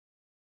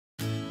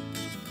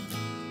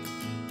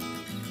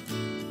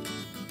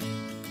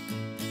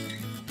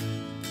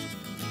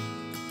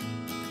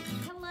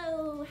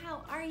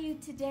are you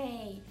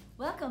today?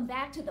 Welcome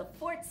back to the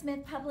Fort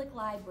Smith Public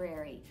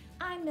Library.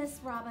 I'm Miss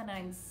Robin.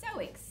 I'm so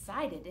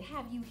excited to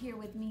have you here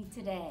with me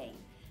today.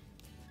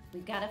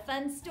 We've got a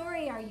fun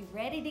story. Are you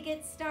ready to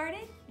get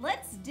started?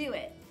 Let's do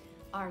it.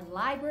 Our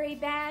library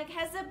bag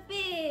has a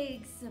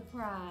big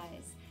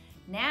surprise.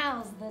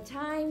 Now's the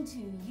time to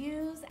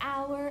use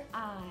our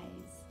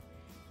eyes.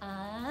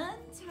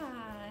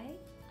 Untie,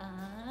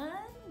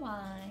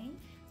 unwind,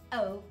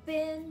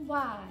 open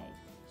wide.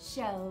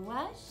 Show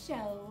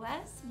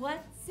us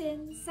what's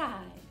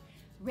inside.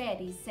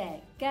 Ready,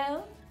 set,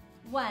 go.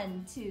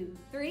 1, 2,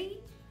 3.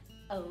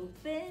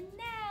 Open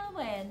now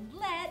and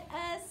let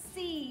us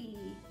see.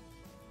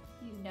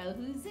 You know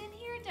who's in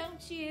here,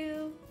 don't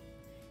you?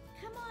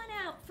 Come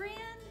on out, friend.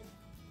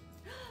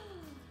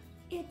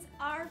 It's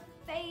our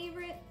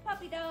favorite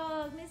puppy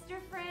dog, Mr.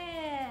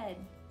 Fred.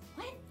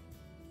 What?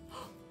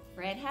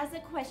 Fred has a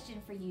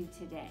question for you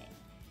today.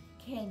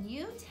 Can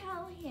you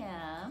tell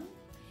him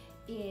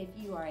if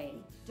you are a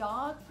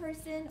dog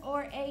person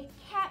or a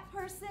cat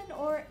person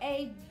or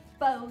a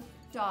both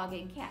dog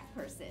and cat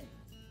person?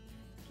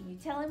 Can you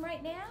tell him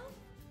right now?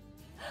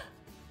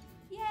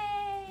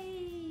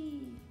 Yay!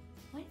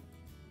 What?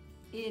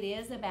 It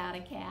is about a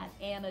cat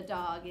and a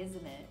dog,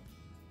 isn't it?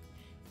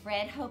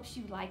 Fred hopes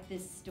you like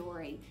this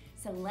story,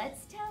 so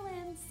let's tell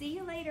him. See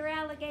you later,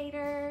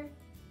 alligator.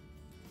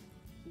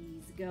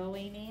 He's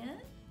going in,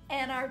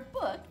 and our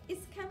book is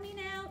coming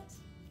out.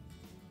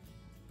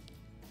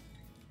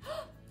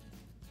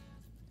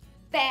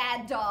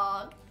 Bad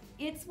Dog.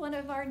 It's one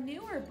of our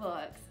newer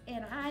books,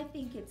 and I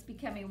think it's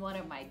becoming one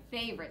of my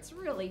favorites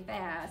really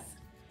fast.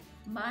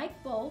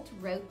 Mike Boldt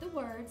wrote the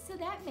words, so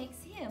that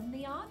makes him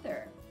the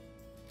author.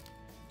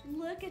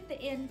 Look at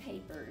the end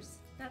papers.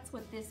 That's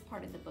what this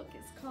part of the book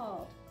is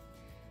called.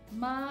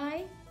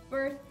 My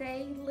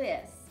birthday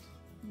list,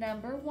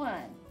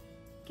 #1.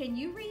 Can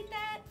you read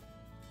that?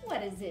 What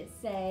does it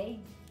say?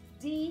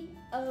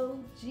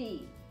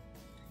 D-O-G.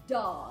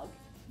 Dog.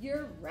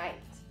 You're right.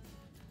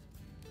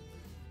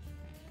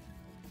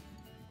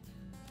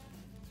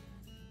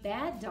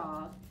 Bad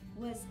Dog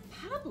was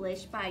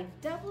published by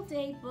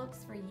Doubleday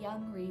Books for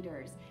young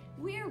readers.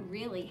 We're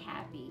really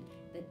happy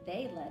that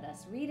they let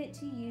us read it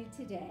to you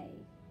today.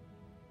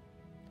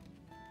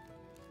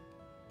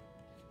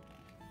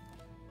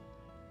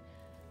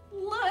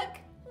 Look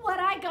what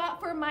I got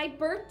for my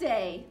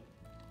birthday.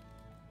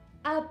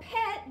 A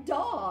pet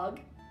dog.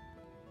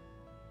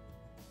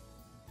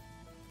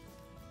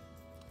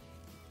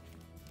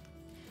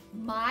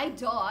 My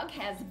dog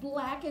has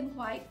black and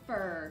white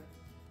fur,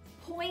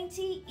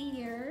 pointy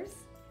ears,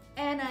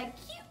 and a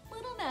cute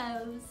little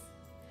nose.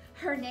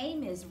 Her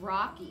name is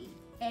Rocky,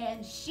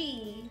 and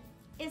she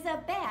is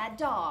a bad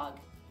dog.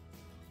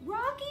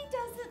 Rocky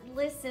doesn't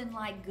listen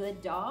like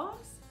good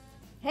dogs.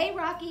 Hey,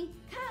 Rocky,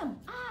 come.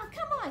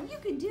 Come on, you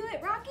can do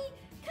it, Rocky.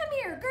 Come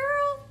here,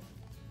 girl.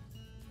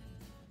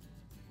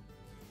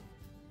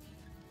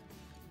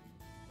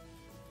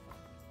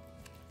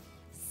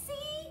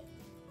 See?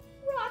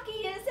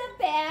 Rocky is a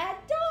bad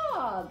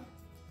dog.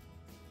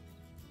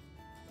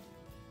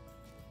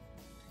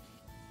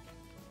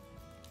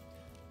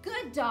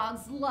 Good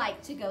dogs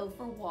like to go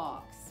for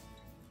walks,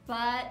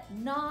 but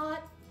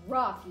not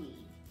Rocky.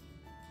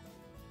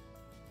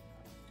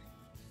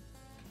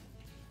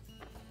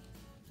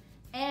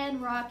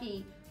 And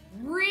Rocky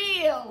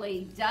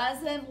really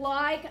doesn't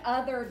like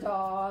other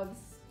dogs.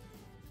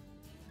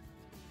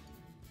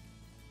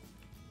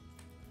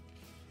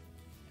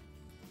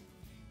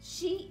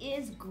 She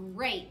is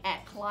great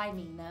at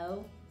climbing,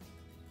 though.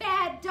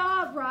 Bad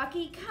dog,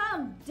 Rocky,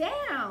 come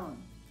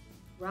down.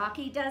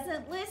 Rocky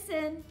doesn't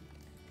listen.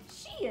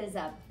 She is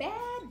a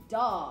bad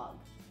dog.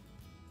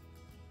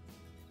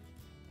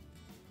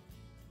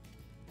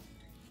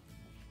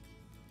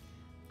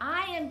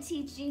 I am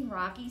teaching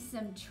Rocky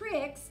some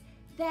tricks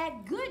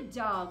that good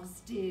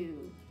dogs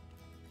do.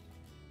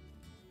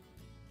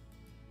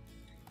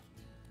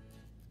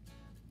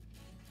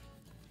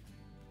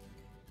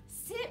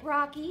 Sit,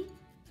 Rocky.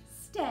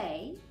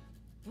 Stay.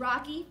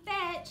 Rocky,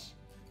 fetch.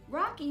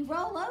 Rocky,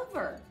 roll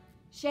over.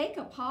 Shake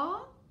a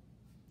paw.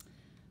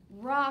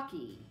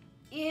 Rocky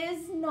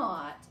is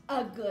not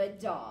a good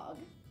dog.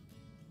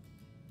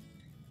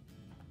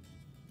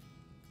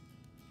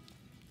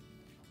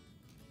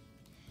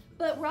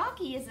 But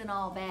Rocky isn't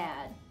all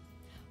bad.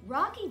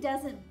 Rocky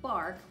doesn't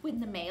bark when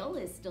the mail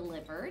is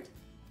delivered.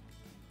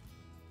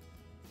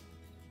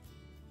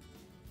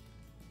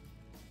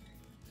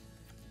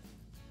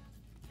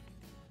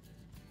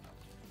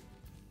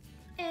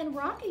 And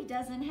Rocky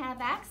doesn't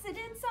have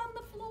accidents on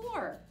the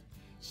floor.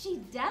 She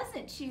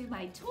doesn't chew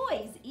my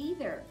toys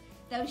either,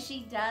 though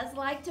she does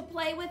like to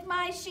play with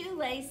my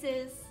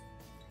shoelaces.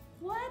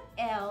 What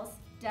else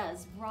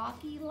does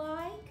Rocky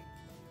like?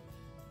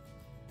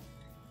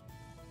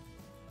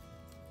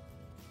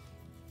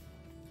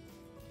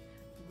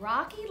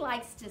 Rocky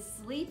likes to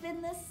sleep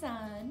in the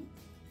sun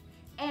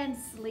and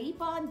sleep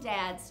on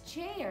Dad's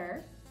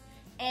chair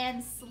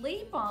and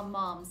sleep on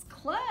Mom's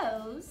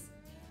clothes.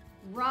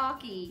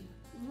 Rocky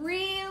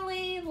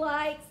really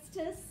likes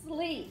to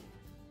sleep.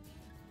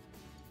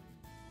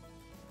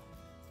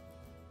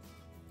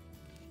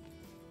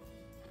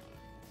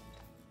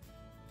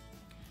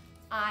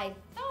 I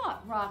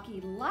thought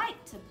Rocky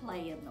liked to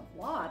play in the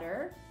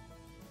water.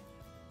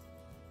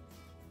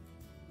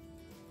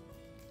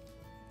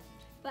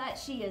 But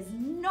she is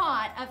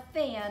not a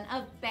fan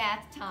of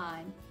bath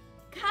time.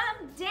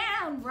 Come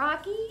down,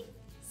 Rocky.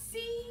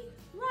 See,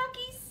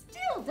 Rocky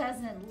still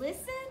doesn't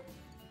listen.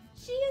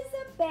 She is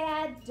a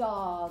bad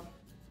dog.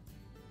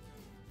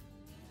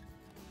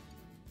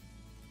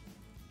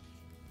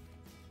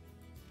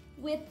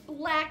 With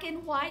black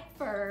and white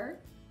fur,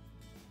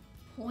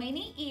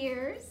 pointy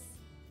ears,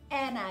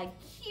 and a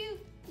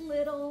cute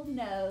little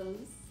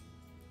nose.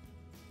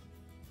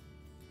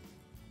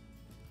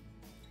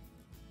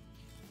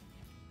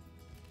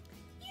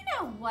 You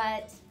know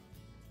what?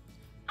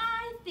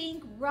 I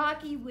think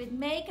Rocky would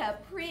make a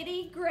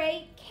pretty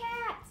great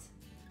cat.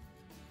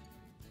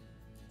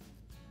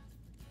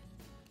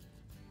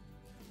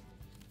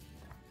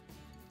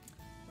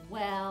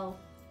 Well,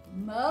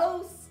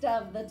 most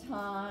of the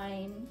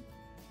time.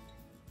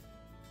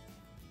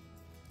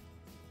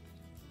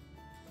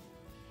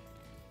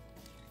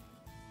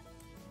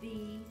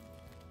 The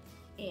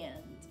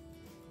end.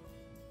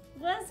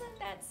 Wasn't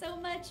that so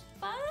much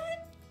fun?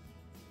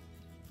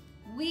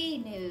 We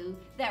knew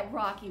that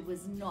Rocky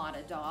was not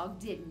a dog,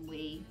 didn't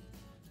we?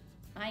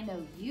 I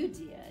know you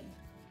did.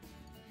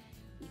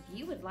 If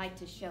you would like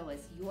to show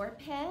us your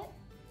pet,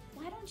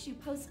 why don't you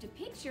post a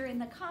picture in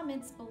the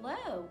comments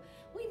below?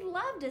 We'd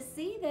love to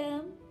see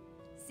them.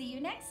 See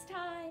you next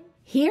time.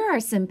 Here are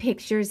some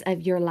pictures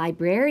of your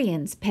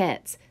librarian's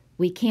pets.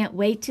 We can't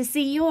wait to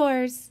see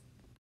yours.